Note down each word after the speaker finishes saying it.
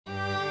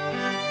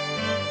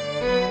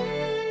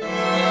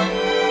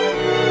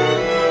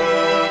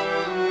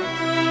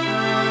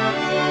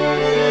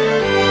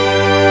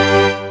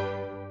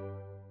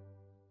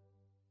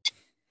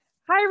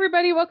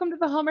welcome to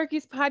the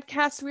Hallmarkies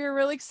podcast. We are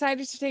really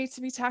excited today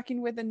to be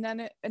talking with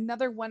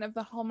another one of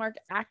the Hallmark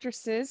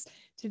actresses.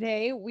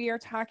 Today, we are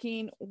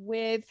talking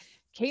with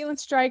Caitlin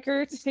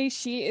Stryker. Today,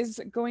 she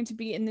is going to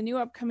be in the new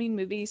upcoming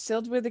movie,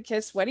 Sealed with a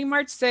Kiss, Wedding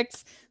March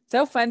 6th.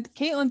 So fun.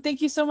 Caitlin,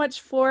 thank you so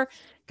much for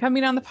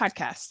coming on the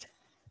podcast.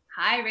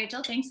 Hi,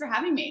 Rachel. Thanks for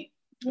having me.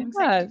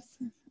 Yes.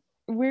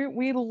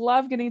 We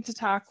love getting to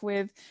talk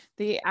with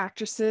the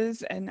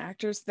actresses and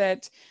actors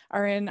that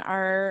are in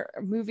our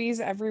movies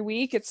every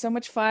week. It's so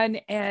much fun,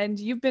 and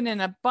you've been in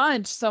a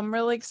bunch, so I'm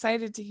really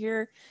excited to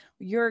hear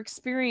your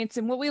experience.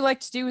 And what we like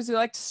to do is we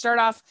like to start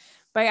off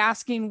by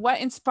asking what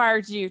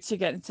inspired you to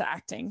get into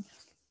acting.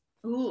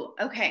 Ooh,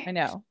 okay. I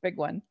know, big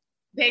one.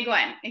 Big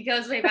one. It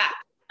goes way back.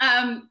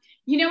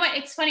 You know what?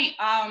 It's funny.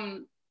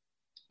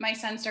 My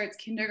son starts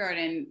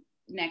kindergarten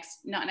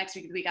not next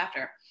week, the week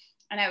after.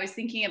 And I was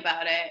thinking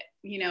about it,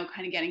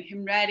 kind of getting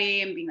him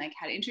ready and being like,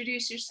 how to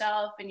introduce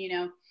yourself.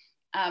 And,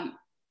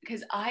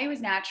 because I was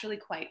naturally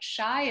quite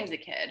shy as a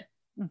kid,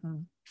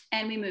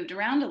 and we moved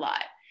around a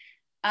lot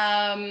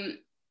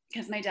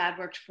because my dad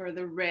worked for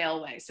the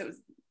railway. So it was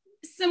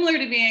similar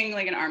to being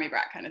like an army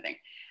brat kind of thing.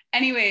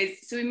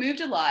 Anyways, so we moved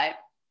a lot,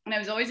 and I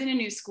was always in a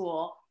new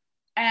school.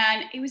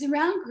 And it was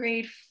around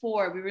grade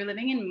 4. We were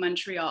living in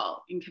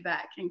Montreal in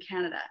Quebec in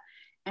Canada.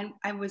 And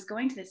I was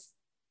going to this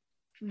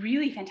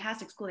really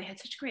fantastic school. They had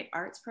such a great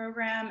arts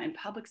program and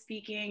public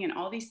speaking and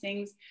all these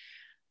things.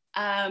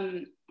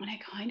 And I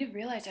kind of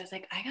realized, I was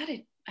like, I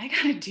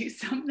gotta do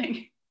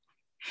something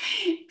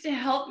to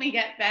help me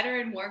get better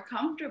and more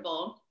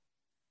comfortable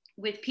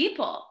with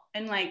people.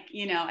 And I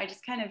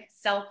just kind of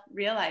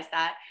self-realized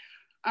that.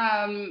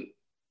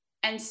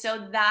 And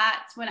so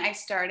that's when I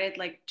started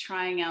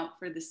trying out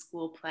for the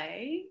school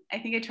play. I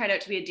think I tried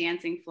out to be a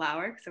dancing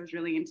flower because I was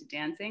really into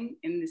dancing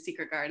in the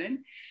Secret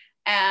Garden.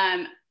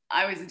 And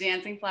I was a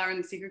dancing flower in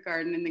the Secret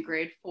Garden in the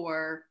grade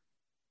 4,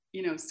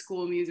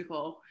 school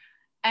musical,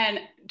 and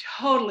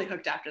totally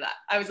hooked after that.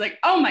 I was like,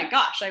 oh my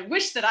gosh, I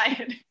wish that I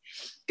had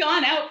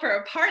gone out for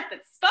a part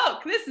that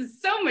spoke. This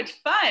is so much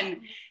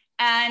fun.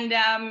 And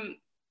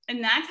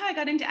that's how I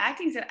got into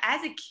acting. So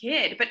as a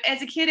kid,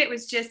 it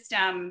was just,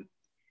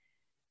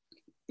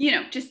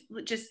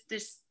 just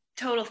this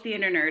total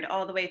theater nerd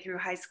all the way through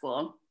high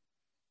school.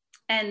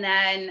 And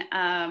then,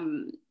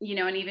 and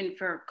even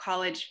for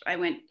college,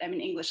 I'm an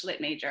English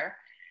lit major,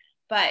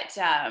 but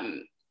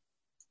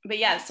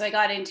yeah, so I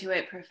got into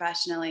it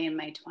professionally in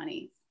my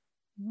 20s.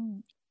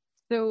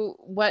 So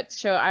what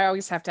show, I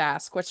always have to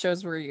ask, what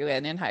shows were you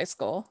in high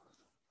school?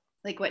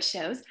 Like what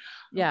shows?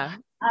 Yeah.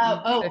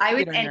 I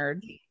was nerd.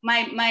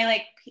 My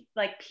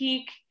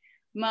peak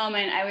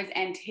moment, I was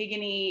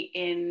Antigone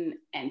in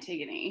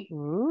Antigone.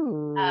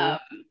 Ooh.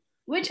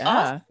 Which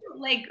also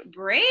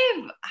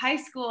brave high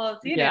school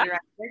theater director,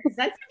 because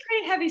that's some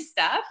pretty heavy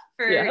stuff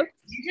for teenagers.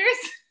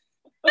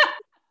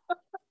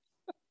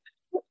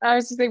 I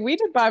was just saying, we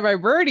did Bye Bye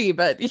Birdie,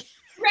 but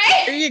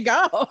right, there you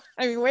go.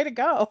 I mean, way to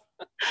go.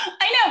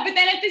 I know, but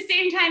then at the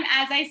same time,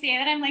 as I say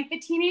that, I'm like, the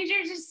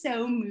teenagers are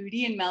so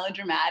moody and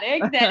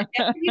melodramatic that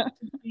you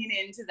lean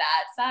into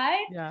that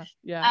side.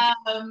 Yeah.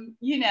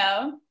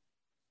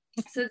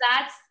 So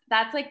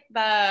that's like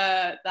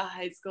the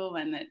high school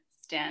one that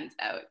stands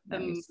out the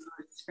most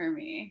for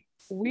me.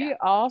 We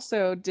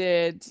also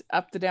did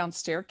Up the Down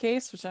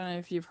Staircase, which I don't know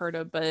if you've heard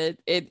of, but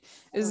it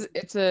was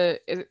a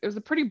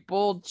pretty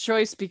bold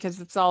choice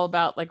because it's all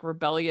about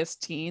rebellious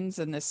teens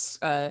and this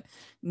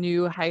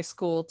new high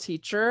school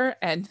teacher,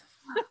 and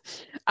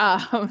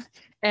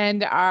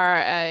and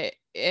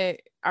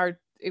it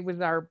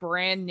was our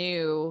brand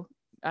new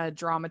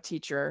drama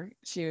teacher.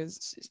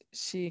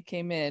 She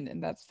came in,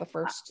 and that's the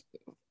first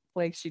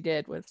play she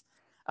did was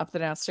Up the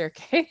Down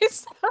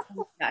Staircase.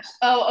 Oh gosh.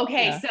 Oh,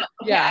 okay. Yeah. So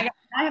okay,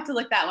 I have to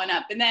look that one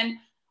up. And then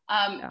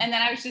and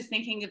then I was just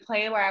thinking the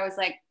play where I was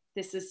like,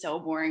 this is so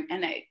boring.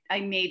 And I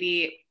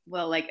maybe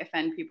will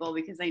offend people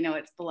because I know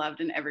it's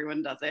beloved and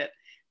everyone does it.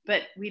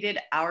 But we did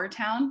Our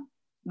Town.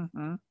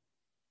 Oh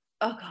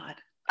God.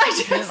 I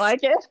just didn't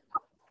like it.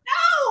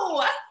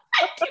 No,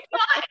 I did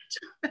not.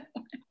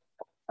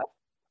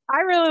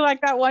 I really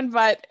like that one,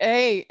 but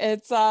hey,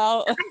 it's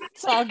all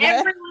good.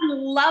 Everyone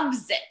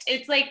loves it.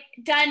 It's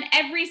done.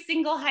 Every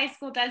single high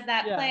school does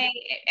that play.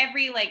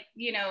 Every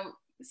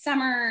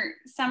summer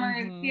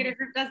theater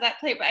group does that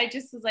play. But I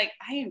just was like,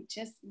 I am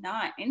just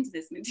not into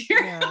this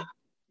material. Yeah.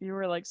 You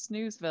were like,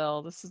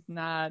 Snoozeville, this is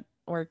not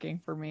working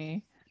for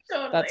me.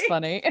 Totally. That's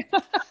funny.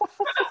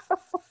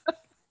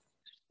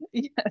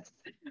 Yes.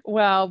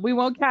 Well, we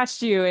won't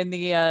cast you in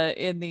the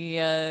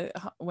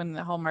when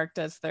the Hallmark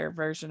does their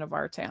version of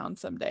Our Town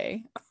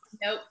someday.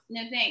 Nope.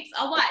 No thanks.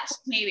 I'll watch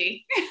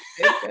maybe.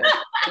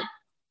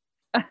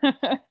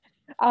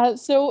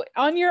 So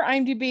on your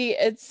IMDb,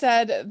 it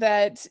said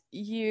that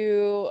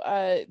you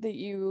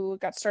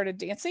got started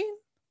dancing.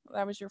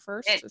 That was your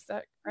first. Is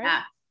that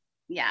right?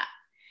 Yeah.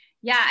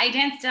 I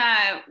danced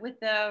with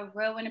the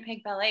Royal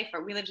Winnipeg Ballet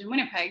we lived in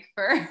Winnipeg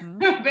for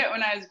a bit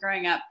when I was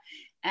growing up.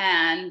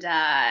 And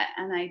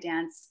I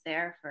danced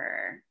there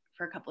for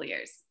a couple of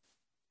years.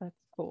 That's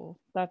cool.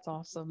 That's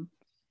awesome.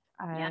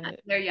 Uh,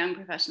 their young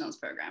professionals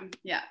program.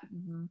 Yeah.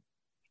 mhm.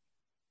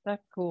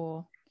 That's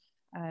cool.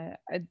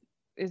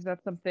 Is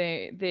that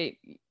something that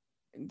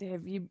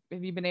have you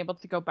been able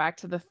to go back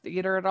to the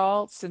theater at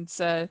all since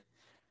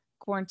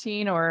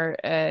quarantine, or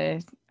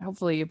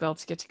hopefully you'll be able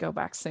to get to go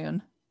back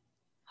soon?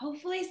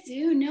 Hopefully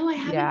soon. No, I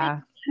haven't been.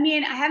 Yeah. I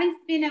mean, I haven't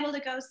been able to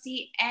go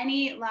see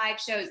any live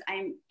shows.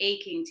 I'm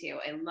aching to.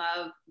 I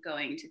love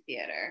going to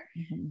theater.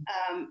 Mhm.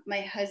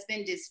 My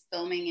husband is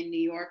filming in New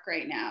York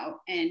right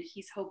now, and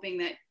he's hoping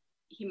that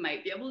he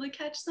might be able to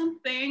catch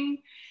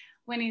something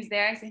when he's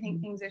there, because I think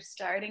Mhm. things are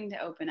starting to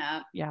open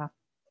up. Yeah.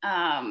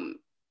 Um,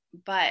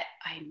 but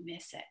I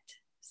miss it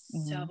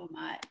Mhm. so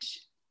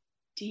much.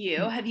 Do you?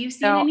 Have you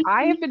seen No,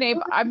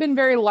 anything? I've been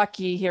very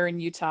lucky here in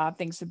Utah.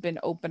 Things have been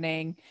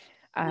opening,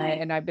 Nice.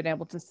 and I've been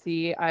able to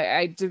see.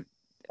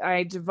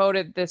 I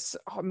devoted this,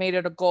 made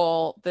it a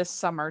goal this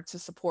summer to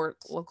support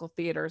local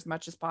theater as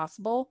much as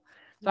possible.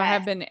 So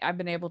Yes. I've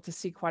been able to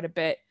see quite a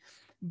bit.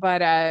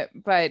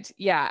 But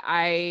yeah,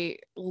 I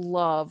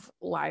love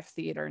live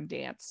theater and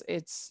dance.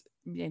 It's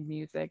in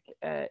music.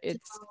 There's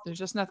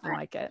just nothing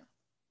like it.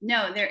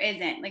 No, there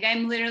isn't. Like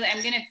I'm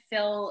gonna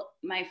fill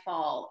my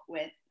fall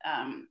with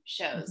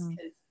shows, Mhm.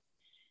 because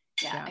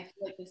yeah, Yeah. I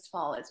feel like this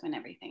fall is when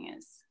everything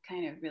is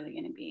kind of really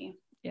gonna be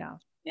Yeah.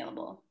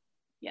 available.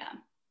 Yeah.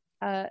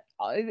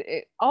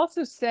 It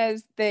also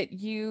says that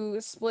you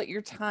split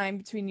your time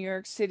between New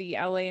York City,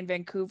 LA, and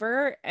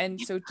Vancouver. And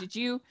so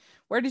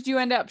where did you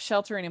end up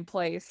sheltering in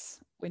place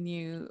So when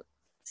you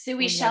had to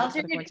go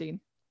to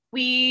quarantine?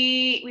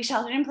 we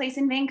sheltered in place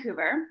in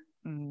Vancouver.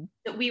 Mm-hmm.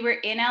 So we were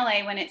in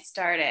LA when it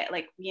started,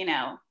 like,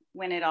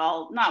 when it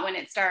all, not when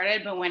it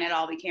started, but when it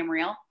all became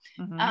real.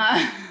 Mm-hmm.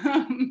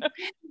 Um,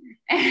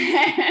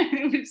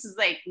 which is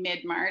like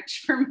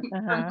mid-March for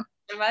Uh-huh.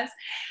 most of us.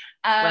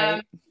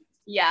 Right.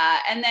 Yeah,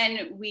 and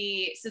then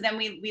we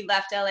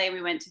left LA,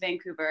 we went to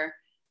Vancouver,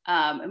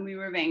 and we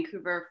were in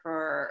Vancouver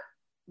for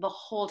the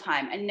whole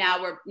time, and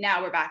now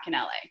we're back in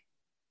LA,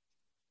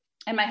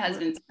 and my What-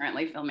 husband's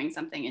currently filming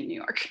something in New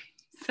York.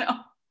 So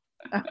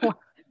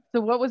So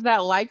what was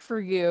that like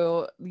for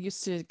you?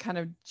 Used to kind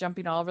of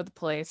jumping all over the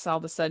place. All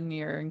of a sudden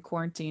you're in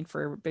quarantine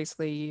for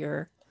basically a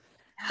year.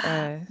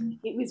 Uh,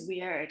 it was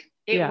weird.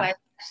 It yeah. was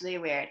actually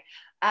weird.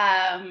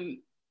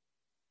 Um,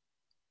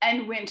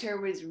 and winter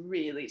was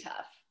really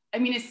tough. I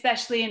mean,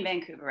 especially in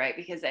Vancouver, right?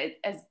 Because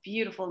as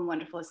beautiful and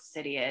wonderful as the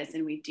city is,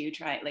 and we do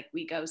try, like,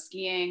 we go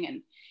skiing,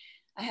 and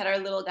I had our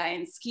little guy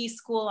in ski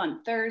school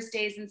on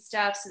Thursdays and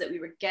stuff, so that we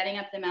were getting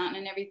up the mountain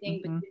and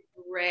everything. But Hmm.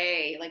 the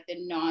gray, like the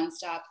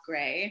nonstop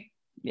gray,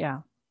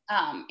 Yeah.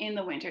 in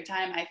the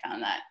wintertime, I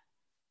found that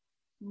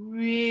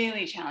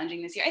really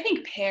challenging this year. I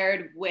think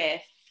paired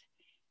with,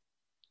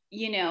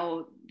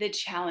 the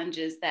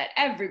challenges that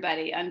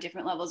everybody on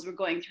different levels were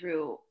going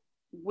through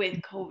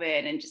with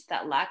COVID, and just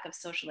that lack of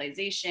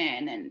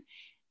socialization, and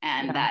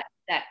Yeah.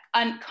 that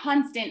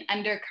constant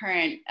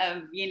undercurrent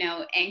of,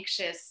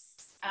 anxious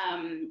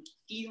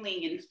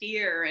feeling and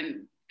fear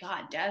and,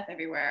 God, death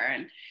everywhere.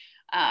 And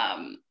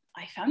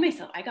I found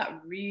myself, I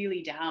got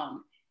really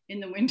down in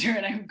the winter,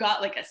 and I've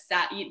got like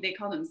they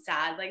call them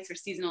SAD, like, or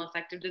seasonal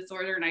affective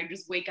disorder. And I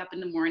just wake up in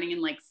the morning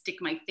and like stick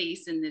my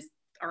face in this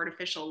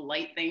artificial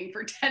light thing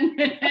for 10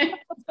 minutes.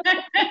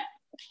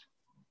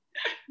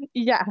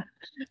 Yeah.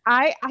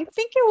 I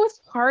think it was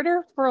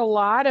harder for a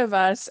lot of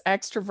us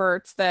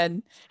extroverts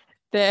than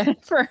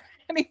for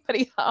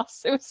anybody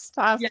else. It was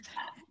tough Yeah.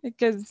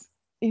 because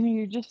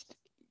you're just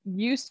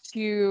used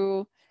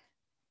to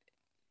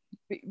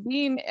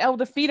being able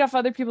to feed off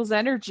other people's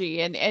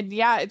energy, and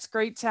yeah, it's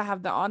great to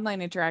have the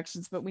online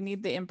interactions, but we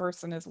need the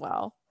in-person as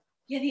well.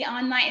 Yeah, the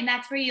online, and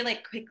that's where you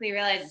like quickly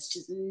realize it's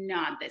just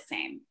not the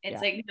same. It's Yeah.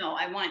 like, no,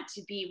 I want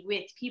to be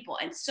with people.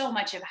 And so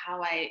much of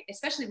how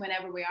especially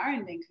whenever we are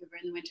in Vancouver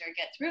in the winter,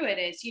 get through it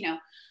is,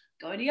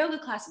 going to yoga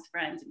class with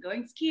friends, and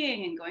going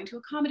skiing, and going to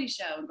a comedy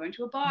show, and going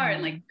to a bar,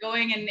 and like Mhm.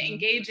 going and Mhm.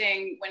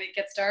 engaging when it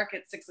gets dark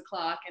at 6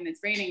 o'clock and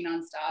it's raining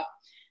nonstop.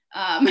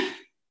 Um,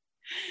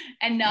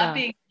 and not Yeah.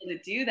 being able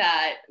to do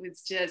that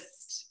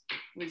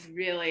was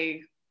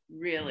really,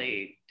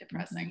 really Mhm.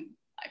 depressing,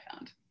 I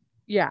found.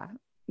 Yeah,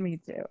 me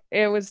too.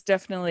 It was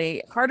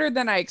definitely harder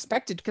than I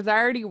expected because I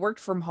already worked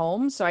from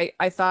home, so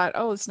I thought,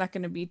 oh, it's not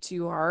going to be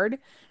too hard, Yeah.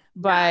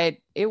 but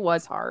it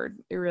was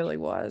hard. It really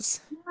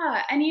was.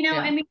 Yeah, and Yeah.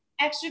 I mean,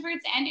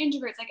 extroverts and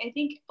introverts. Like, I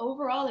think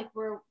overall, like,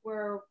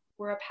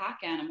 we're a pack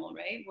animal,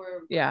 right?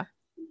 We're Yeah.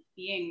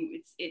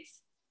 being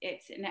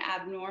it's an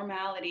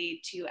abnormality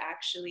to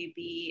actually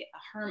be a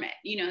hermit.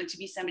 To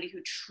be somebody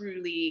who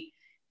truly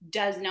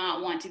does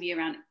not want to be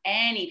around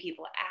any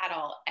people at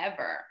all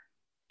ever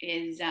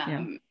is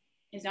Yeah.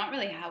 is not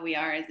really how we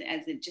are as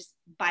it just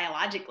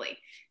biologically.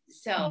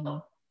 So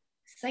Mhm.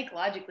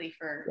 psychologically,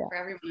 for Yeah.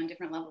 everyone on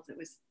different levels,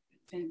 it's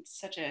been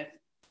such a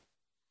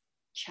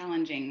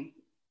challenging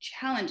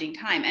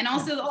time. And Yeah.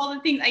 also all the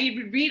things, I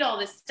would read all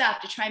this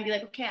stuff to try and be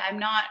like, okay, I'm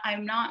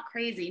not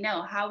crazy.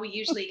 No, how we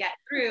usually get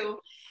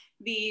through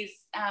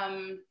these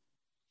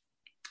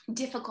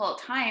difficult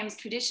times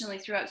traditionally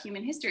throughout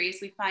human history is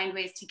we find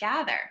ways to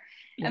gather.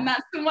 And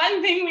that's the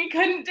one thing we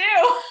couldn't do.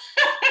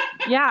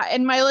 Yeah.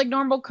 And my like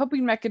normal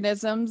coping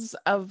mechanisms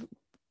of,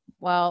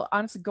 well,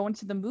 honestly, going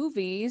to the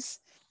movies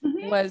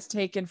was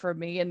taken from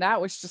me. And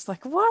that was just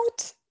like,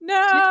 what?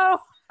 No,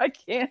 I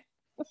can't.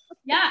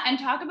 Yeah. And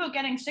talk about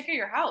getting sick of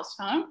your house,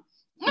 huh?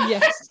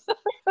 Yes.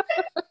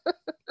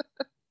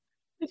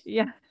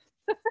 Yeah.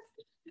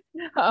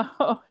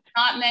 Oh.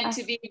 Not meant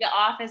to be the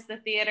office, the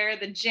theater,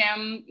 the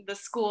gym, the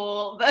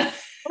school, the,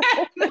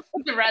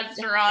 the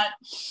restaurant.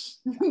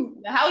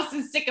 The house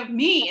is sick of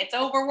me. It's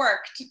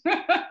overworked.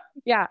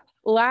 Yeah.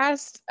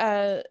 Last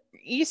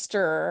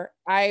Easter,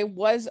 I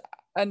was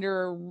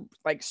under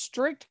like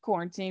strict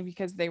quarantine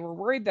because they were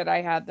worried that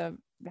I had the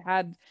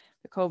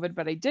COVID,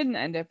 but I didn't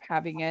end up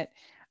having it.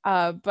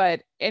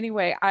 But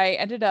anyway, I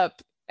ended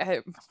up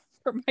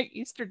for my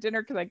Easter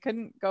dinner because I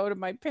couldn't go to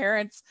my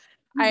parents.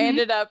 I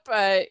ended up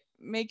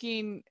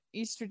making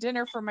Easter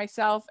dinner for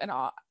myself, and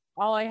all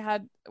I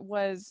had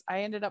was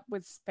I ended up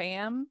with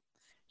Spam.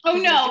 Oh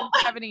no! I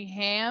didn't have any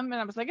ham,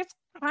 and I was like, it's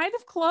kind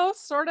of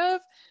close, sort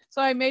of.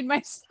 So I made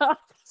myself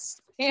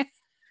Spam.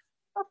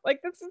 I'm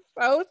like, this is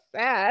so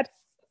sad.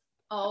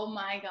 Oh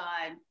my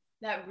god,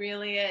 that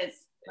really is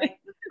like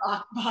the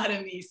rock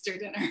bottom Easter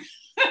dinner.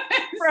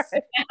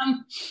 Right. Spam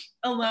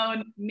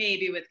alone,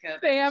 maybe with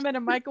COVID. Spam and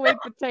a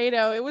microwave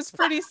potato. It was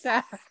pretty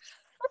sad.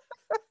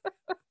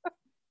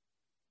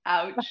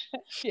 Ouch.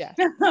 Yeah.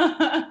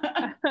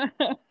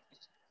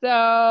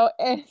 So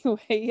anyway,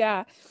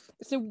 yeah.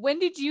 So when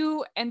did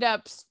you end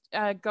up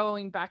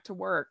going back to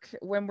work?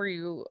 When were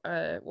you?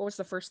 What was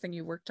the first thing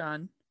you worked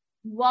on?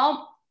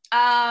 Well,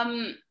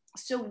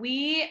 so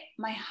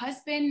my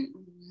husband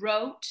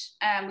wrote,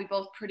 and we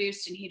both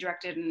produced, and he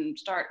directed, and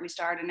we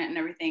starred in it and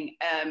everything.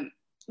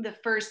 The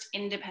first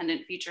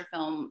independent feature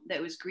film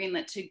that was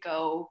greenlit to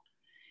go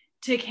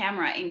to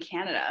camera in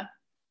Canada,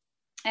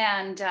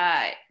 and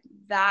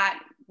that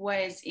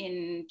was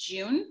in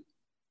June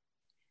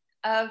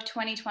of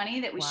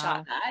 2020 that we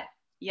shot that.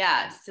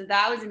 Yeah, so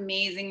that was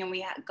amazing, and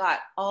we got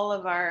all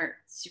of our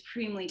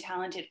supremely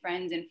talented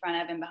friends in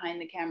front of and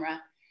behind the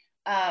camera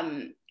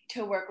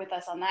to work with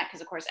us on that,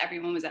 because of course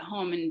everyone was at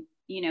home, and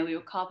we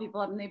would call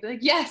people up and they'd be like,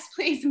 yes,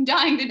 please, I'm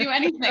dying to do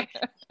anything.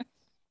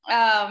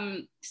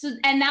 So,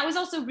 and that was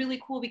also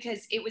really cool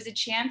because it was a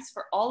chance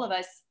for all of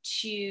us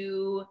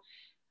to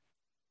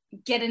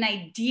get an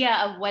idea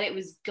of what it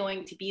was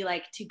going to be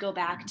like to go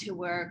back to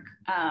work,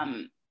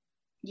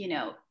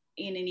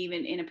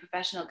 in a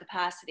professional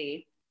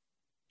capacity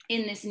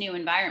in this new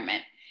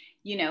environment,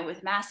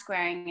 with mask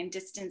wearing and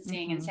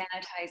distancing and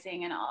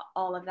sanitizing and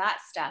all of that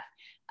stuff.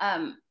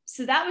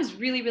 So that was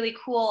really, really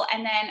cool.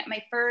 And then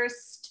my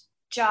first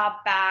job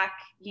back,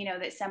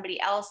 that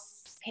somebody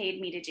else paid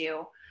me to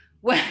do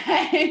was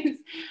I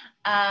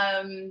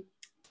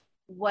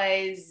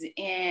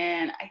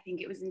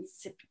think it was in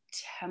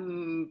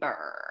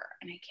September.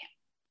 And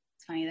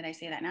it's funny that I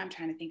say that now. I'm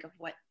trying to think of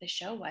what the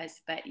show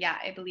was, but yeah,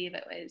 I believe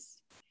it was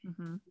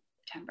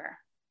September.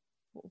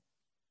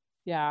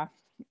 Yeah,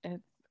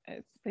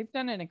 they've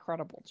done an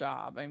incredible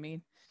job. I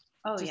mean,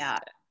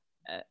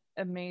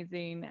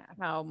 amazing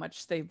how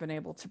much they've been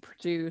able to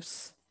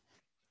produce,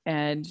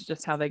 and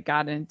just how they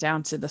got it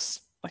down to this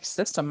like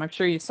system. I'm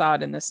sure you saw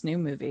it in this new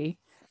movie.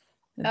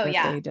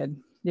 They did.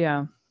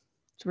 Yeah,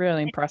 it's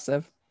really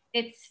impressive.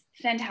 It's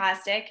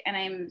fantastic, and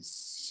I'm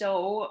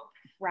so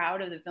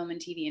proud of the film and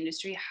TV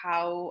industry,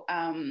 how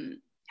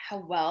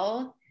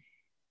well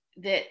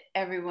that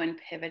everyone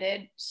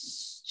pivoted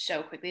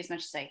so quickly, as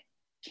much as I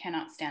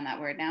cannot stand that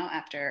word now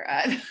after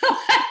the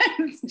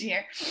last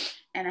year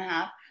and a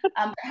half.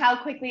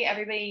 How quickly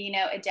everybody,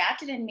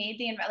 adapted and made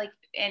the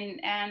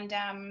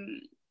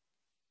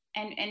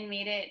and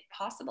made it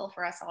possible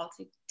for us all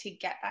to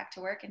get back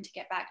to work, and to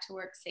get back to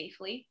work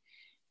safely,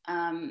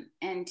 and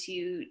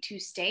to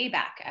stay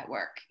back at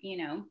work.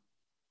 Yeah,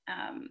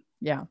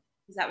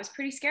 that was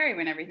pretty scary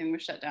when everything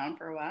was shut down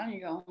for a while. And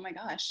you go, oh my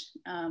gosh,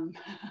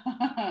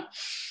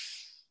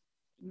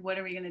 what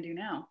are we gonna do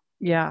now?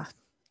 Yeah,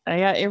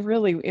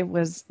 it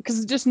was,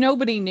 because just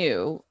nobody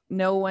knew.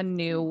 No one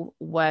knew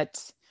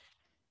what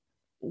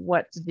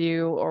to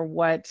do, or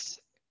what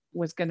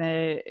was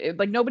gonna,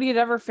 like, nobody had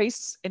ever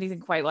faced anything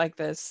quite like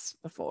this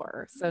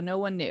before, so no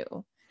one knew.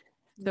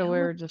 So we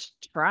were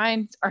just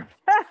trying our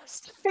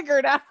best to figure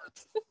it out.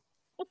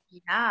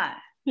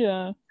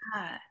 Yeah.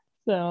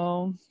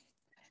 So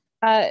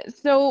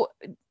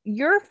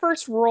your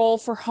first role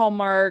for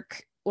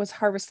Hallmark was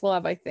Harvest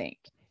Love, I think.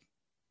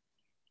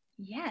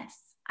 Yes.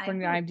 From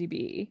the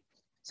IMDb.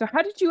 So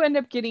how did you end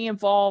up getting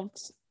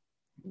involved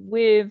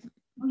with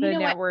the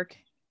network?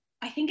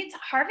 I think it's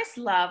Harvest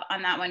Love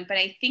on that one, but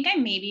I think I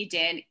maybe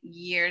did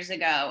years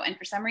ago, and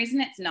for some reason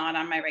it's not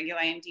on my regular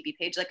IMDb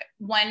page. Like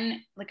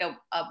a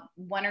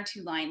one or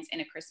two lines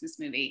in a Christmas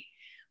movie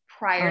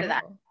prior to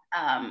that.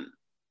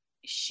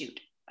 Shoot,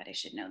 but I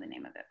should know the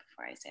name of it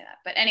before I say that.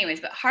 But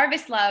anyways, but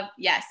Harvest Love,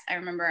 yes, I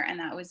remember, and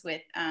that was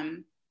with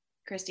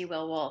Christy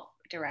Wilwolf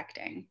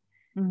directing.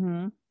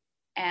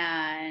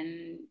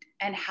 And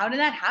how did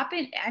that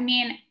happen? I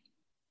mean,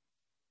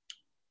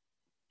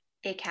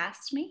 They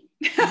cast me.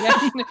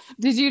 Yeah.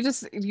 Did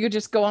you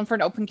just go on for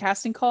an open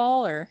casting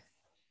call, or?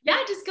 Yeah,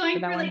 just going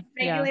for like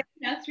regular, yeah.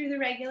 you know, through the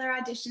regular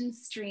audition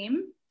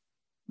stream.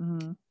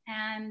 Mm-hmm.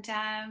 And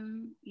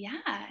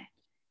yeah.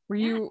 Were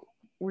you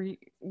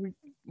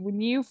when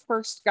you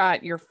first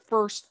got your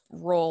first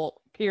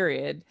role,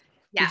 period,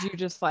 Yeah. did you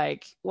just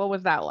like, what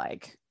was that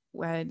like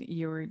when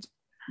you were, did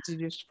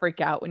you just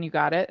freak out when you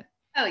got it?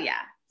 Oh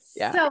yeah.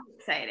 Yeah. So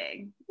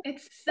exciting.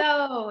 It's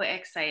so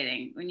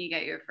exciting when you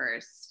get your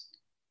first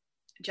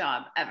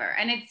job ever.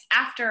 And it's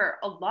after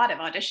a lot of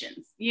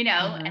auditions, you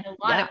know, and a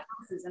lot of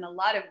classes and a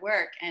lot of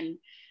work. And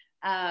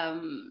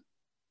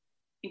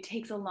it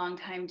takes a long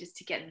time just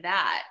to get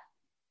that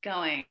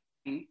going.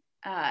 And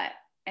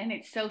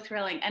it's so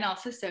thrilling and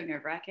also so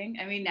nerve-wracking.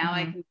 I mean, now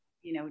I can,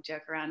 you know,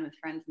 joke around with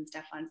friends and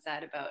stuff on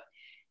set about,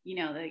 you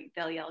know,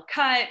 they'll yell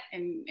cut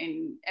and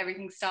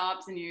everything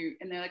stops and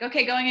they're like,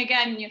 okay, going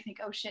again. And you think,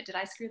 oh shit, did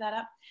I screw that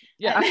up?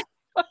 Yeah.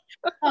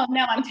 Oh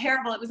no, I'm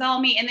terrible. It was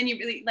all me. And then you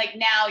really, like,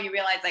 now you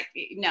realize, like,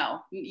 no,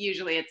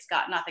 usually it's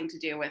got nothing to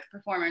do with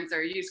performance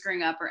or you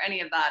screwing up or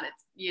any of that.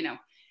 It's, you know,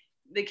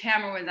 the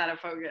camera was out of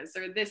focus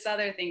or this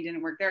other thing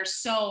didn't work. There are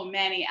so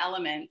many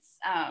elements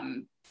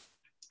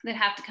that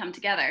have to come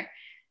together.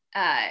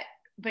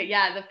 But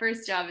yeah, the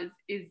first job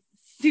is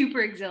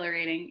super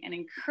exhilarating and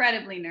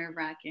incredibly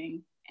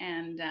nerve-wracking.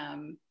 And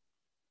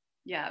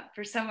yeah,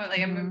 for someone,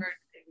 like, I remember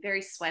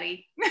very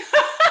sweaty.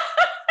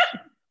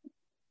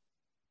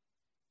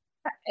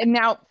 And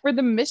now for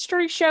the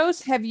mystery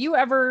shows, have you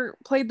ever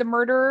played the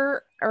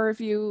murderer, or if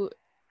you?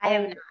 I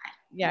have not.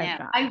 Yeah,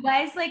 no. I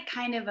was like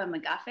kind of a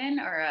MacGuffin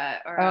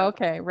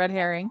okay, red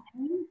herring.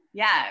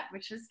 Yeah,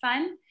 which was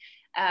fun.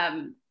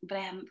 But I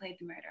haven't played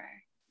the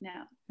murderer.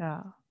 No.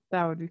 Yeah,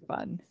 that would be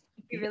fun.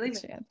 It really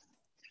would.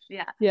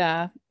 Yeah.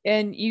 Yeah,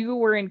 and you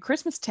were in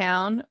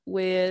Christmastown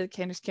with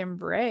Candace Cameron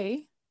Bure.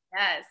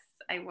 Yes,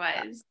 I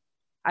was.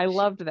 I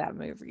loved that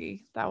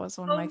movie. That was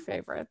one of my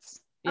favorites.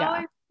 Yeah. Oh,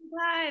 I'm so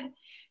glad.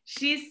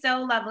 She's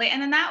so lovely.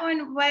 And then that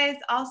one was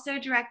also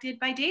directed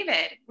by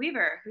David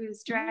Weaver,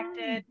 who's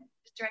directed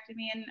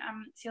me in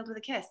Sealed with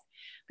a Kiss.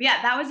 But yeah,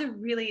 that was a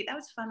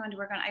fun one to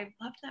work on. I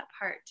loved that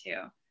part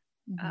too.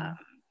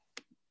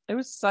 It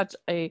was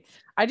I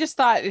just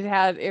thought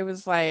it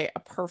was like a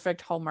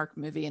perfect Hallmark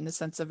movie in the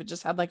sense of it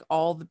just had like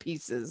all the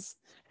pieces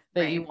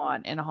that you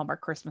want in a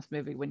Hallmark Christmas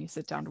movie when you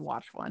sit down to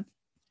watch one.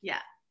 Yeah.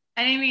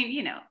 And I mean,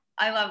 you know,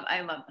 I love the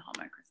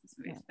Hallmark Christmas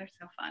movies. Yeah. They're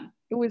so fun.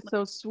 It was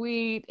so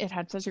sweet. It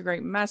had such a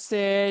great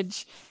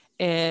message.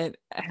 It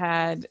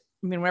had,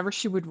 I mean, whenever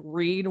she would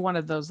read one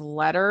of those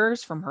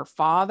letters from her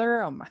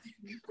father, oh my,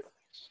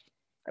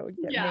 that would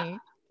get me.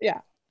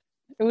 Yeah.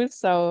 It was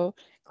so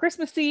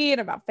Christmassy and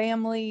about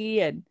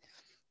family, and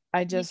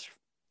I just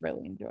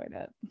really enjoyed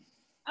it.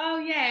 Oh,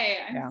 yay.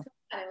 I'm so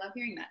glad. I love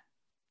hearing that.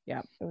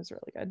 Yeah, it was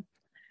really good.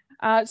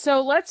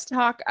 So let's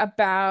talk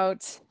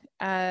about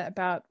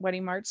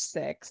Wedding March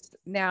 6th.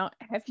 Now,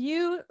 have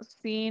you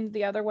seen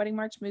the other Wedding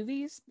March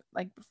movies?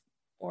 Like,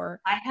 or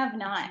I have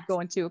not. Go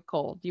into it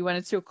cold. You went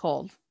into it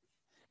cold.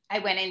 I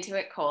went into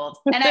it cold.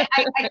 And I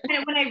kind of,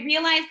 when I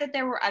realized that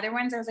there were other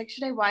ones, I was like,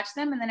 should I watch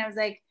them? And then I was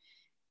like,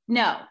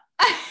 no.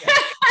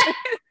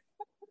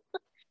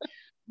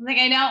 Like,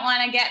 I don't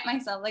want to get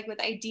myself like with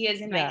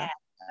ideas in my head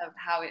of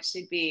how it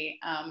should be.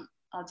 I'll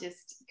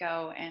just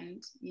go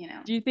and, you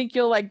know. Do you think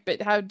you'll like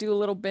do a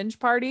little binge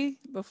party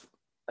before,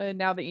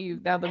 now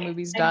the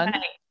movie's done?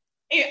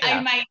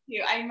 I might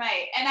too. I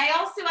might. And I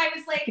was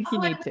like, I think you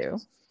need to.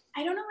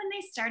 I don't know when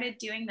they started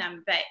doing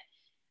them, but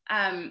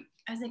I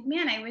was like,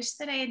 man, I wish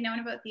that I had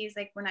known about these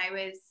like when I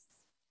was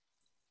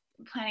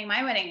planning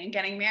my wedding and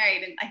getting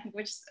married, and I think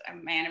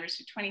my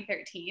anniversary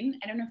 2013.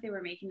 I don't know if they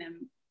were making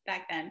them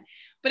back then,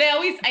 but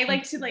I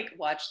like to like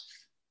watch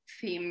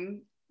things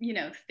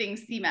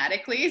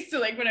thematically. So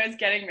like when I was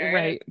getting married,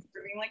 I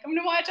was being like, I'm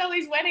gonna watch all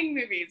these wedding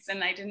movies,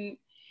 and I didn't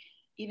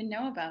even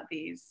know about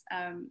these,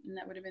 and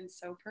that would have been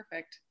so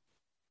perfect.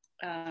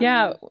 When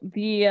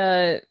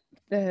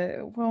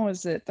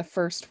was it? The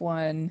first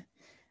one,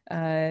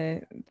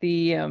 was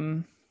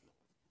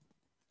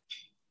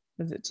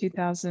it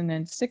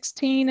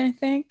 2016? I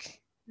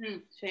think.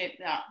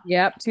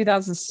 Yep,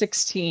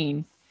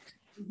 2016.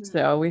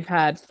 So we've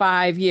had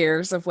 5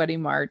 years of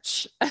Wedding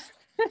March.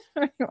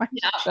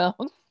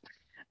 Filmed.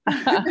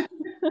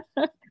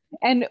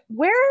 And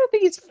where are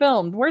these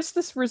filmed? Where's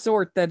this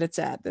resort that it's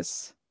at?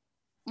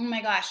 Oh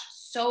my gosh,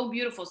 so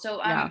beautiful. So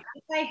by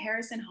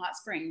Harrison Hot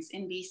Springs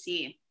in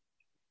BC,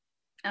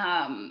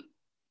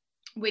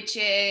 which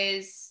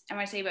is, I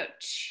want to say about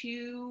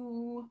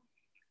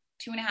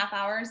 2.5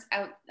 hours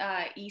out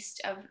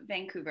east of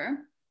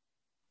Vancouver.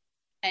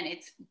 And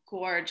it's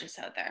gorgeous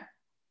out there.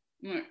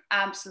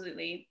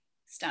 Absolutely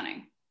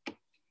stunning.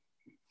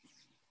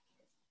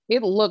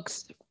 It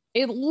looks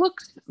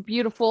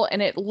beautiful,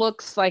 and it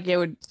looks like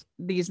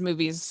these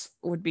movies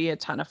would be a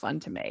ton of fun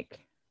to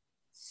make.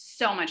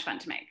 So much fun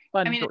to make.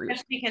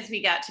 Especially because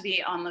we got to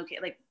be on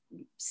location, like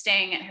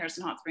staying at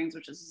Harrison Hot Springs,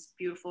 which is this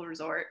beautiful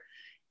resort,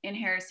 in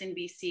Harrison,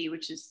 BC,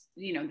 which is,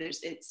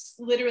 it's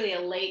literally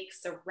a lake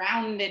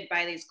surrounded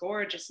by these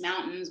gorgeous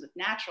mountains with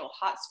natural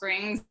hot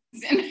springs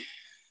and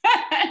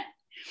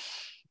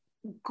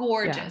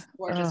gorgeous,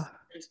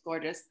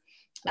 gorgeous.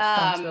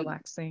 Sounds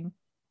relaxing.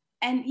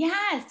 And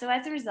yeah, so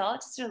as a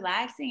result, just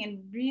relaxing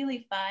and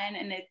really fun.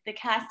 And the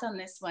cast on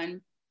this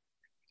one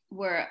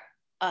were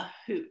a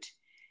hoot.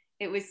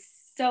 It was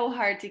so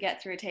hard to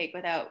get through a take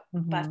without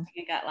busting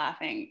a gut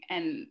laughing.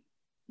 And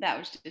that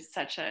was just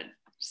such a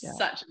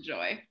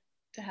joy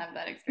to have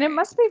that experience. And it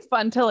must be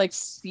fun to like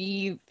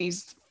see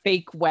these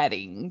fake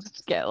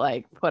weddings get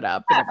like put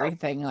up and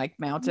everything like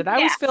mounted. I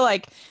always feel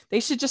like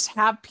they should just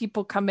have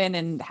people come in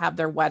and have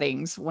their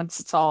weddings once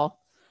it's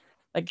all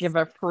like give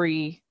a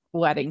free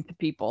wedding to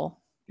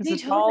people because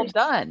it's all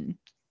done.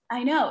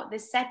 I know the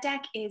set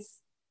deck is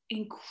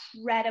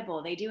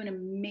incredible. They do an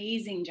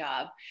amazing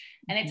job,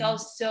 and it's all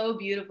so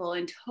beautiful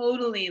and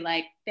totally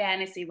like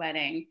fantasy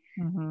wedding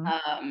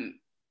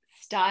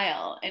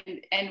style,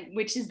 and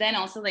which is then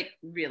also like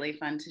really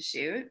fun to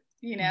shoot,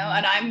 and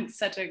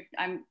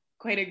I'm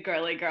quite a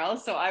girly girl,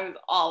 so I was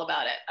all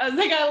about it. I was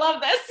like, I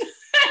love this.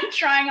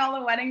 Trying all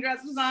the wedding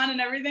dresses on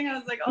and everything. I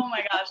was like, oh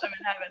my gosh, I'm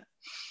in heaven.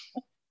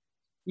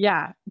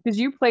 Yeah, because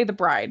you play the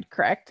bride,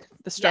 correct?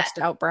 The stressed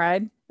out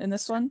bride in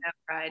this one?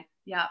 Bride,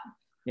 yeah.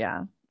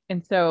 Yeah.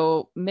 And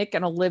so Mick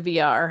and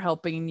Olivia are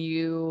helping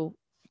you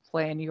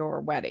plan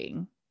your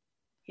wedding.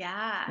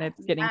 Yeah. And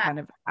it's getting kind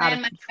of out of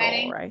control,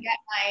 wedding, right?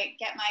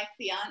 Get my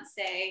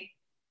fiance,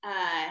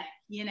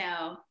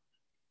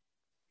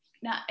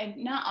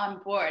 not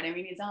on board. I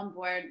mean, he's on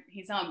board,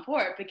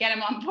 but get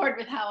him on board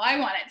with how I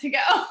want it to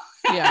go.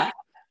 Yeah.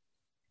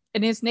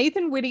 And is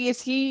Nathan Whitty,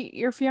 is he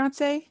your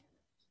fiance?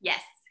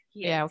 Yes.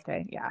 He is. Yeah.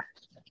 Okay. Yeah.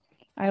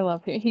 I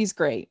love him. He's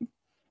great.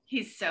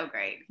 He's so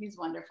great. He's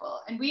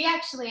wonderful. And we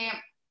actually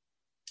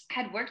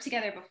had worked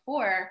together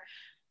before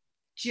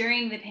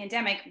during the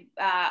pandemic,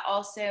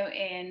 also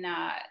in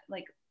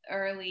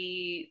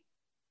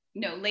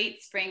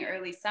late spring,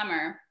 early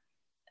summer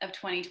of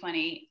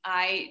 2020.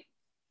 I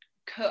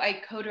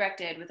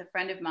co-directed with a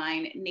friend of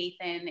mine,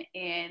 Nathan,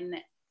 in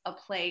a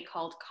play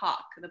called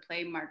Cock, the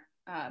play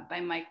by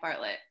Mike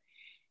Bartlett,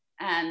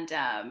 and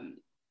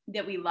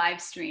that we live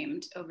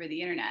streamed over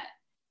the internet.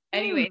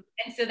 Anyway,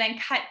 and so then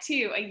cut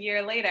to a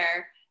year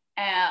later,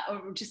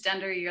 or just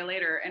under a year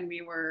later, and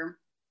we were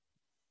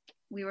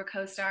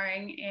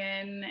co-starring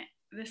in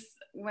this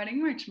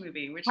Wedding March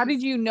movie. How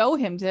did you know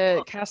him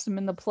to cast him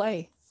in the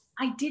play?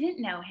 I didn't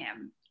know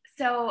him.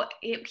 So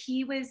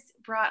he was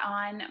brought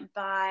on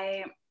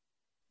by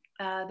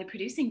the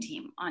producing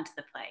team onto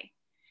the play.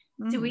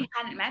 So we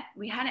hadn't met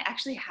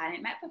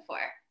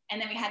before. And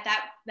then we had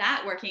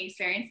that working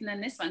experience, and then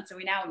this one. So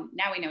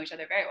now we know each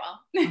other very well.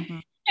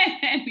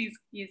 And he's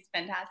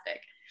fantastic.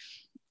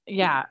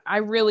 Yeah, I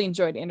really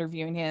enjoyed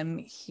interviewing him.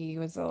 He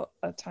was a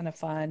ton of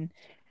fun.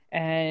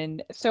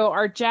 And so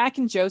are Jack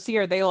and Josie,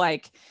 are they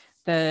like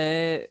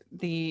are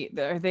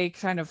they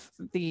kind of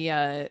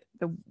the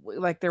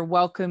like they're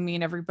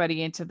welcoming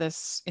everybody into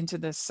this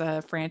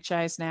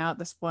franchise now at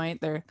this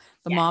point? They're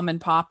the mom and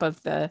pop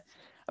of the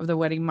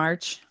Wedding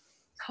March.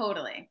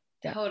 Totally.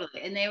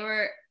 And they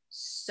were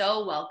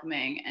so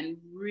welcoming and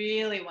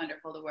really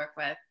wonderful to work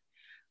with.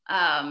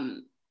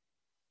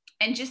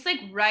 And just like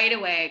right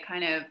away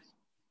kind of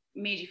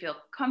made you feel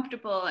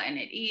comfortable and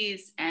at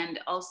ease, and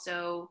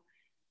also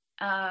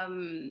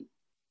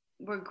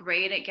we're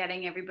great at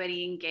getting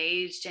everybody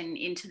engaged and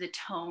into the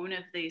tone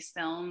of these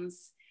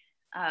films.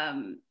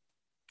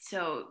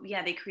 So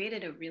yeah, they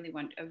created a really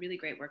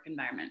great work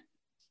environment.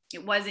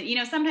 It wasn't,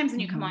 sometimes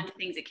when you come onto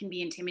things, it can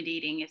be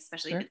intimidating,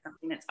 especially if it's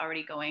something that's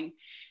already going.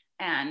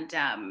 And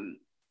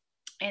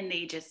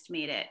they just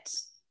made it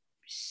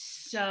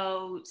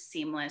so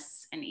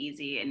seamless and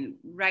easy. And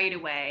right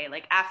away,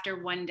 like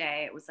after one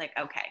day, it was like,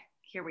 okay,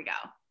 here we go,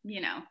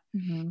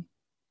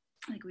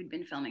 like we'd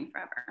been filming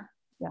forever.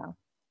 Yeah,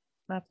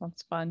 that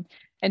sounds fun.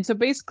 And so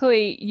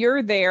basically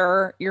you're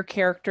there, your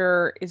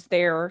character is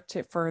there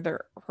to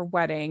further her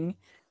wedding.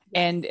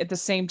 Yes. And at the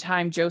same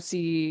time,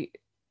 Josie,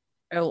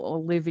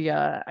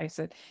 Olivia, I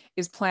said,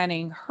 is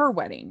planning her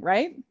wedding,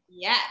 right?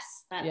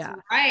 Yes, that's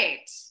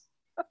right.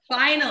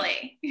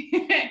 Finally.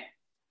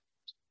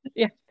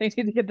 Yeah, they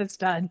need to get this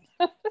done.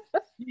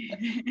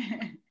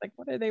 Like,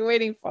 what are they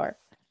waiting for?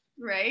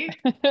 Right.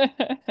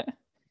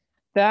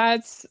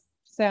 That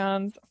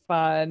sounds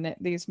fun.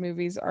 These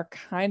movies are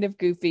kind of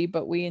goofy,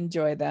 but we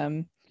enjoy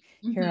them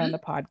here on the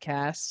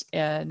podcast.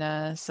 And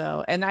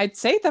and I'd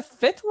say the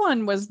fifth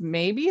one was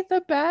maybe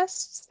the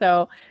best.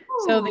 So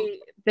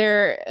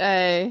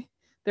they're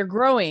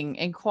growing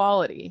in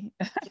quality.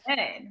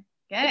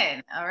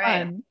 Good. All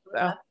right.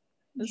 So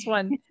this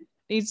one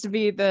needs to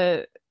be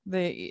the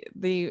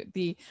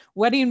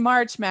Wedding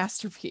March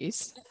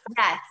masterpiece.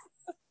 Yes,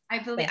 I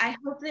hope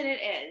that it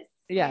is.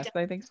 Yes,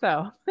 I think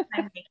so.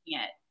 I'm making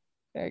it.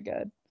 Very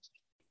good.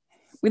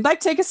 We'd like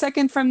to take a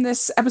second from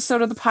this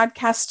episode of the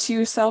podcast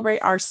to celebrate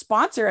our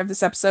sponsor of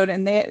this episode,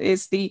 and that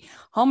is the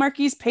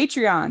Hallmarkies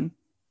Patreon.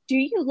 Do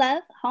you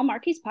love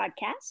Hallmarkies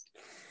podcast?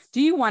 Do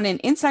you want an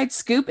inside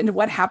scoop into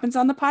what happens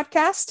on the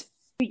podcast?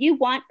 Do you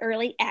want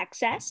early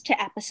access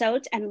to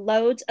episodes and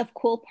loads of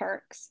cool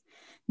perks?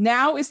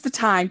 Now is the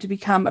time to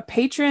become a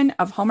patron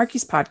of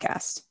Hallmarkies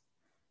Podcast.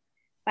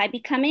 By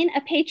becoming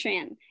a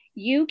patron,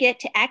 you get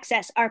to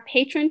access our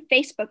patron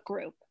Facebook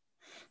group.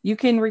 You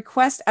can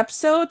request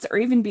episodes or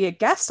even be a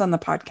guest on the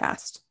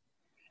podcast.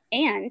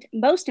 And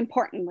most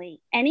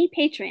importantly, any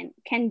patron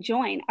can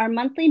join our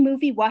monthly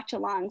movie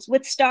watch-alongs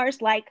with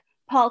stars like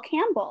Paul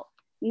Campbell,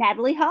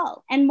 Natalie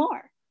Hall, and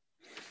more.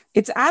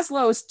 It's as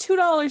low as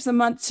 $2 a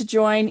month to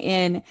join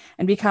in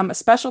and become a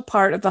special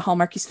part of the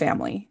Hallmarkies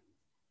family.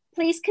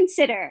 Please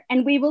consider,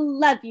 and we will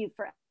love you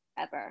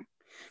forever.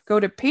 Go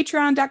to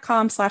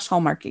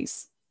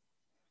patreon.com/Hallmarkies.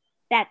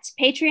 That's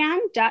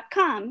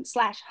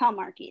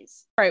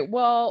patreon.com/Hallmarkies. All right.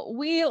 Well,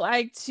 we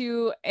like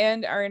to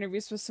end our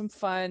interviews with some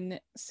fun,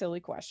 silly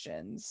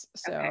questions.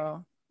 So,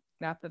 okay.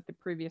 Not that the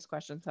previous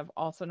questions have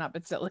also not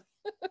been silly.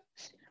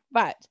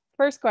 But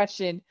first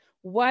question,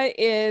 what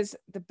is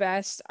the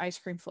best ice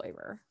cream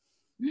flavor?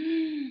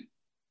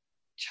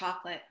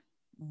 Chocolate.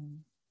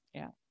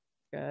 Yeah,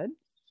 good.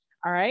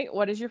 All right.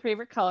 What is your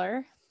favorite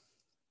color?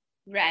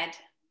 Red.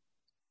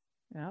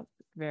 Yep,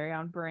 very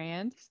on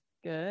brand.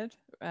 Good.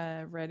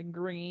 Red and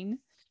green.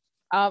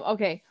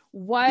 Okay.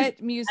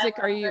 What music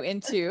are you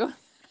into?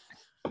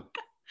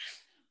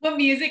 What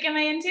music am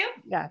I into?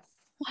 Yes.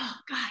 Oh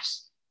gosh,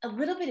 a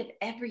little bit of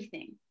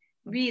everything,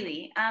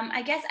 really.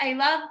 I guess I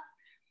love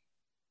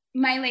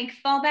my like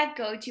fallback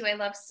go-to. I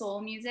love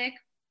soul music,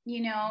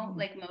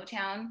 like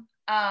Motown.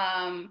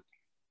 And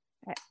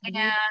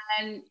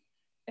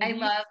I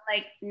love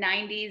like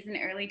 90s and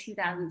early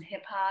 2000s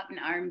hip hop and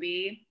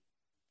R&B.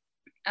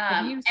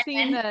 Have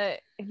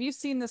you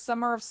seen the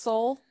Summer of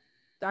Soul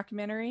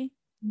documentary?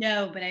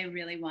 No, but I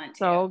really want to.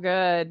 So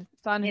good.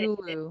 It's on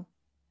Hulu.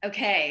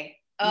 Okay.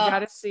 You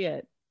gotta see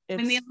it. It's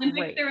when the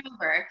Olympics great. are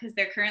over, because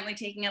they're currently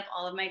taking up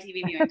all of my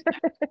TV viewing time.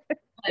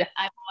 But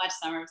I will watch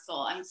Summer of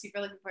Soul. I'm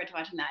super looking forward to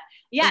watching that.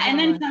 Yeah, and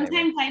then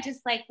sometimes I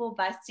just like will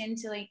bust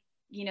into like,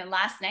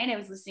 last night I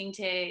was listening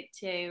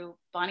to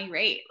Bonnie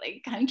Raitt,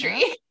 like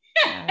country.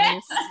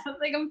 Nice. I was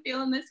like, I'm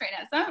feeling this right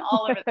now. So I'm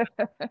all over the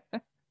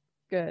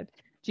Good.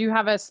 Do you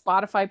have a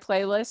Spotify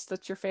playlist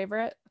that's your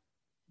favorite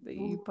that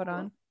you put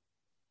on?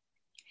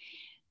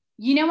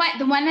 You know what?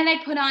 The one that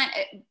I put on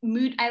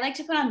I like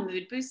to put on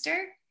Mood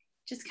Booster,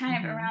 just kind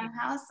of around the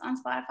house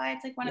on Spotify.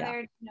 It's like one of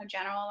their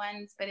general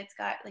ones, but it's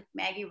got like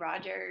Maggie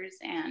Rogers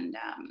and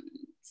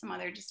some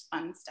other just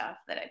fun stuff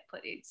that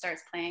it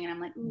starts playing and I'm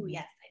like, ooh,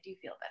 yes, I do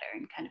feel better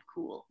and kind of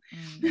cool.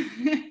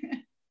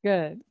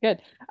 Good.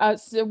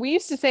 So we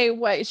used to say,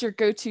 what is your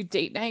go-to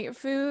date night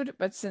food?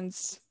 But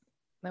since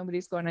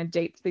nobody's going on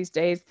dates these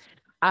days,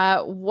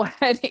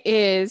 what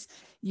is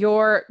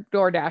your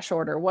DoorDash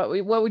order? What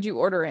would you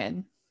order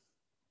in?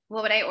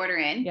 What would I order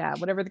in? Yeah,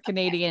 whatever the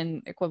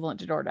Canadian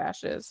equivalent to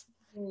DoorDash is.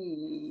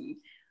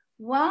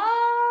 Well,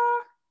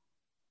 I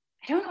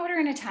don't order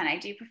in a ton. I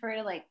do prefer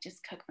to like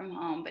just cook from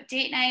home. But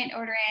date night,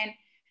 order in,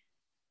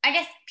 I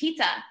guess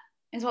pizza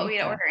is what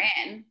we'd order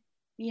in,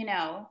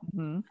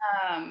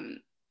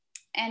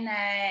 And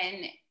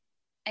then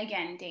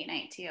again, date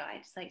night too. I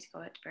just like to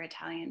go for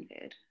Italian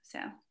food. So.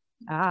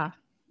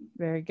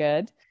 Very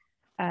good.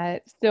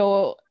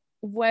 So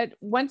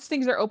once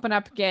things are open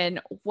up again,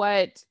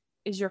 what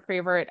is your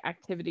favorite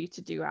activity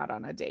to do out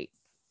on a date?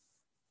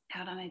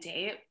 Out on a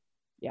date?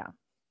 Yeah.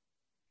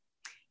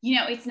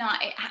 It's not,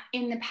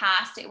 in the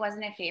past, it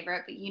wasn't a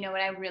favorite, but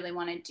what I really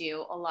want to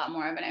do a lot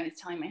more of, and I was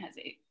telling my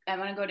husband, I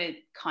want to go to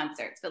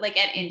concerts, but like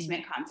at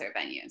intimate concert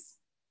venues.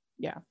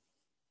 Yeah.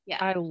 Yeah.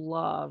 I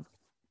love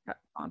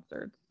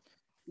concerts.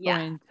 Yeah.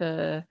 Going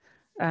to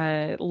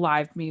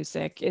live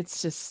music.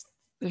 It's just,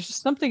 there's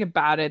just something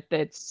about it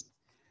that's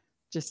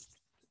just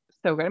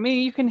so good. I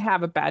mean, you can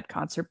have a bad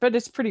concert, but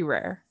it's pretty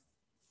rare.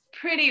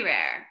 And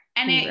rare.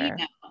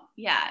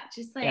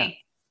 Just like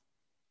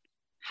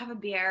have a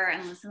beer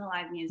and listen to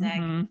live music,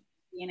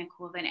 be in a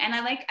cool venue. And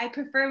I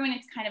prefer when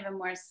it's kind of a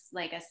more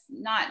like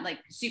not like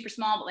super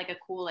small, but like a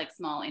cool, like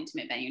small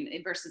intimate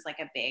venue versus like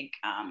a big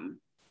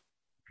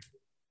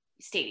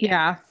stadium.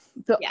 Yeah.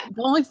 The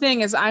only thing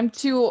is I'm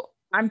too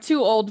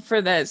old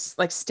for this,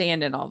 like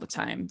standing all the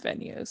time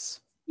venues.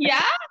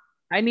 Yeah.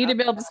 I need to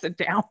be able to sit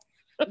down.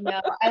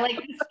 No, I like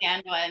the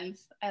stand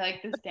ones. I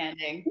like the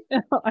standing.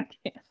 No, I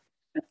can't.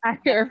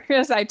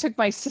 Because I took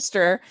my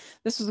sister,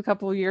 this was a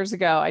couple of years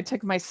ago, I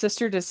took my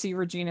sister to see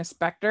Regina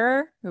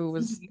Spektor, who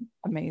was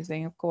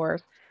amazing, of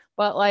course.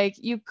 But like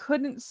you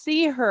couldn't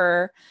see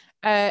her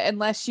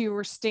unless you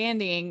were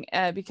standing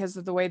because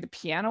of the way the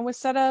piano was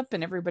set up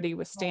and everybody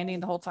was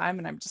standing the whole time.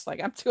 And I'm just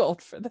like, I'm too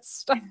old for this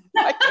stuff.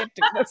 I can't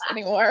do this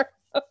anymore.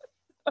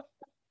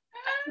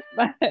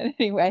 But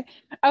anyway,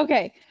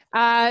 okay.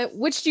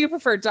 Which do you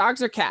prefer,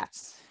 dogs or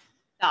cats?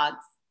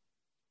 Dogs.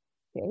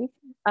 Okay.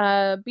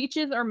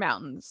 Beaches or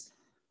mountains?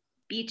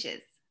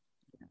 Beaches.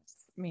 Yes,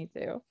 me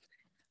too.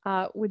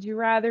 Would you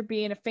rather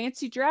be in a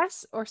fancy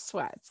dress or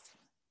sweats?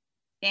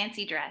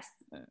 Fancy dress.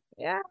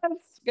 Yes,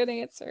 good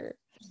answer.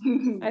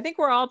 I think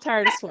we're all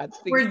tired of sweats.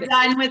 We're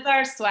done with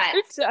our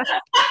sweats.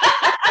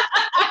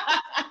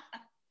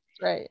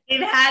 Right.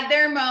 They've had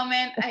their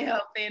moment. I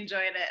hope they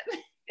enjoyed it.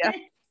 Yeah.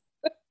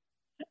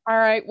 All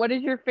right. What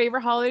is your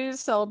favorite holiday to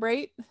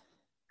celebrate?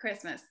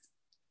 Christmas.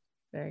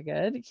 Very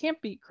good. You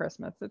can't beat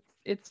Christmas.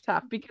 It's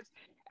tough because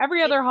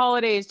every other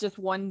holiday is just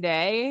one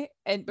day,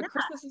 but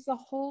Christmas is a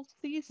whole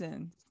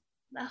season.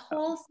 The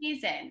whole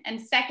season. And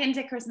second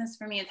to Christmas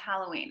for me is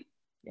Halloween.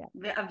 Yeah.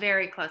 A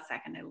very close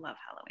second. I love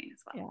Halloween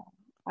as well.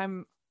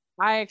 Yeah.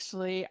 I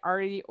actually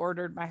already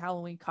ordered my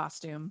Halloween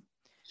costume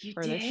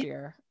for this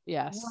year.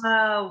 Yes.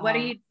 Whoa. What are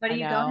you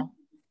going?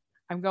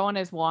 I'm going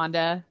as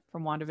Wanda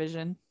from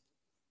WandaVision.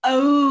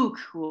 Oh,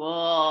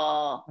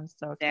 cool. I'm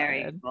so excited.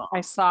 Very cool.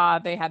 I saw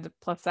they had the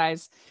plus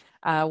size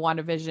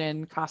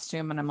WandaVision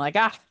costume and I'm like,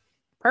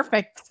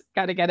 perfect.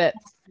 Got to get it.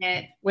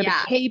 With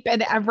a cape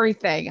and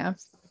everything. I'm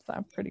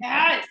pretty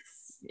Yes.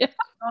 Cool. Yeah.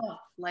 Oh,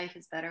 life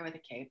is better with a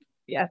cape.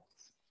 Yes.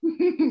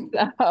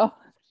 So,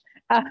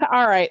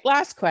 all right.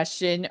 Last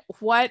question.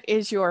 What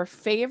is your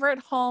favorite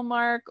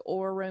Hallmark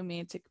or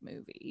romantic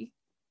movie?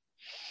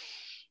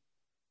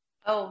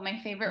 Oh, my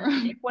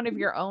favorite Pick one of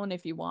your own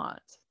if you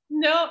want.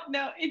 No,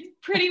 it's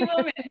Pretty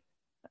Woman.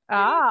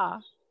 Yeah.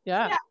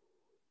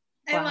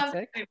 I love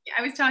that movie.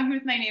 I was talking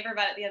with my neighbor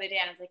about it the other day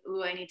and I was like,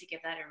 ooh, I need to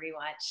give that a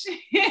rewatch.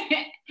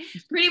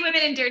 Pretty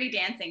Women and Dirty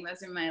Dancing.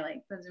 Those are my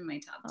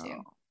top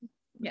two.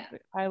 Yeah.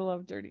 I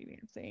love Dirty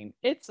Dancing.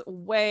 It's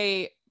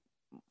way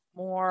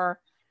more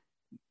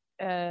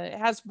it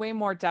has way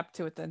more depth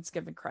to it than it's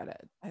given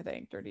credit, I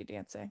think, Dirty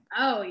Dancing.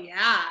 Oh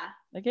yeah.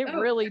 Like it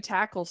really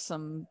tackles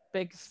some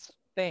big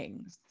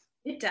things.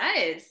 It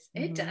does.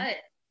 It does.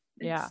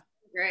 It's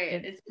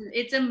great.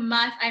 It's a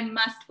must. I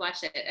must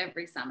watch it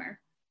every summer.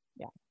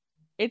 Yeah.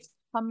 It's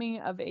coming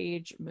of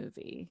age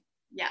movie.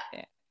 Yeah.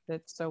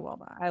 That's so well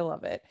done. I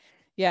love it.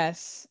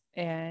 Yes.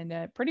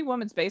 And Pretty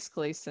Woman's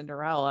basically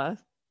Cinderella.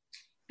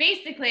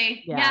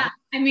 Basically. Yeah.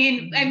 I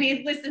mean,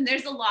 listen,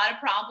 there's a lot of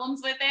problems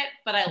with it,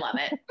 but I love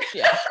it.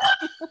 Yeah.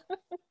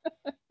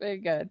 Very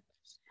good.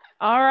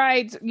 All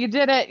right. You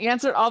did it. You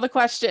answered all the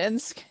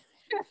questions.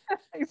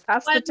 You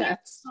passed the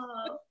test.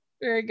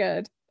 Very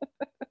good.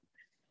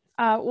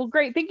 Well,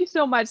 great. Thank you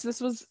so much.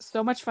 This was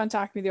so much fun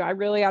talking with you. I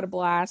really had a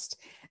blast.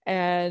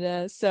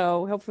 And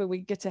so hopefully we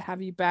get to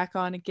have you back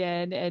on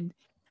again.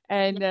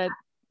 And do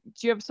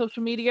you have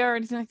social media or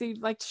anything like that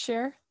you'd like to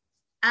share?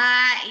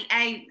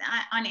 I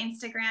on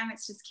Instagram,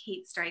 it's just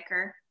Kate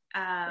Stryker.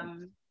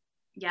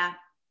 Yeah,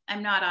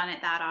 I'm not on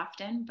it that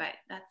often, but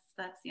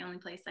that's the only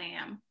place I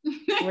am.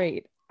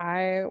 Great.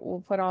 I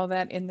will put all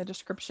that in the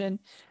description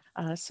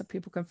so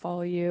people can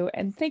follow you.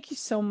 And thank you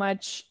so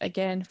much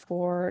again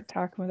for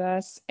talking with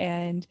us.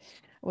 And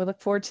we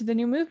look forward to the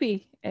new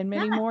movie and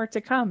many more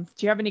to come.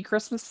 Do you have any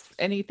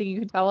anything you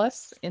can tell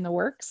us in the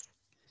works?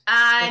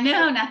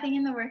 No, nothing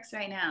in the works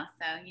right now.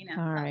 So,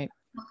 All right.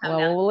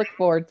 Well, we'll look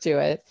forward to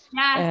it.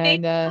 Yeah.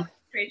 And thanks,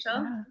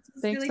 Rachel.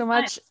 Thanks really so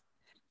much.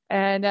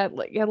 And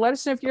let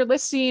us know if you're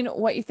listening,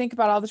 what you think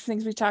about all the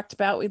things we talked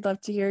about. We'd love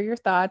to hear your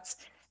thoughts.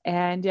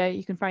 And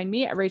you can find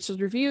me at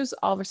Rachel's Reviews,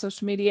 all of our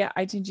social media,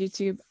 iTunes,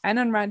 YouTube, and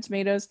on Rotten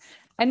Tomatoes.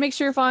 And make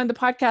sure you're following the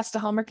podcast, the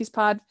Hallmarkies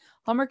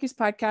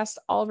Podcast,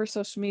 all of our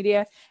social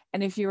media.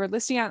 And if you are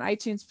listening on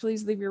iTunes,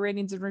 please leave your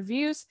ratings and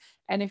reviews.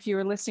 And if you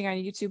are listening on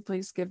YouTube,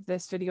 please give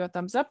this video a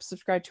thumbs up,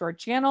 subscribe to our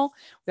channel.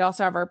 We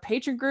also have our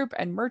Patreon group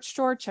and merch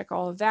store. Check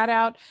all of that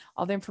out.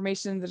 All the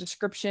information in the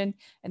description.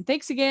 And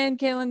thanks again,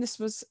 Caitlin. This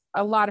was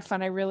a lot of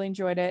fun. I really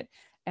enjoyed it.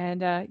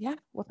 And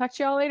we'll talk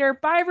to you all later.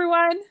 Bye,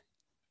 everyone.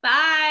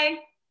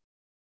 Bye.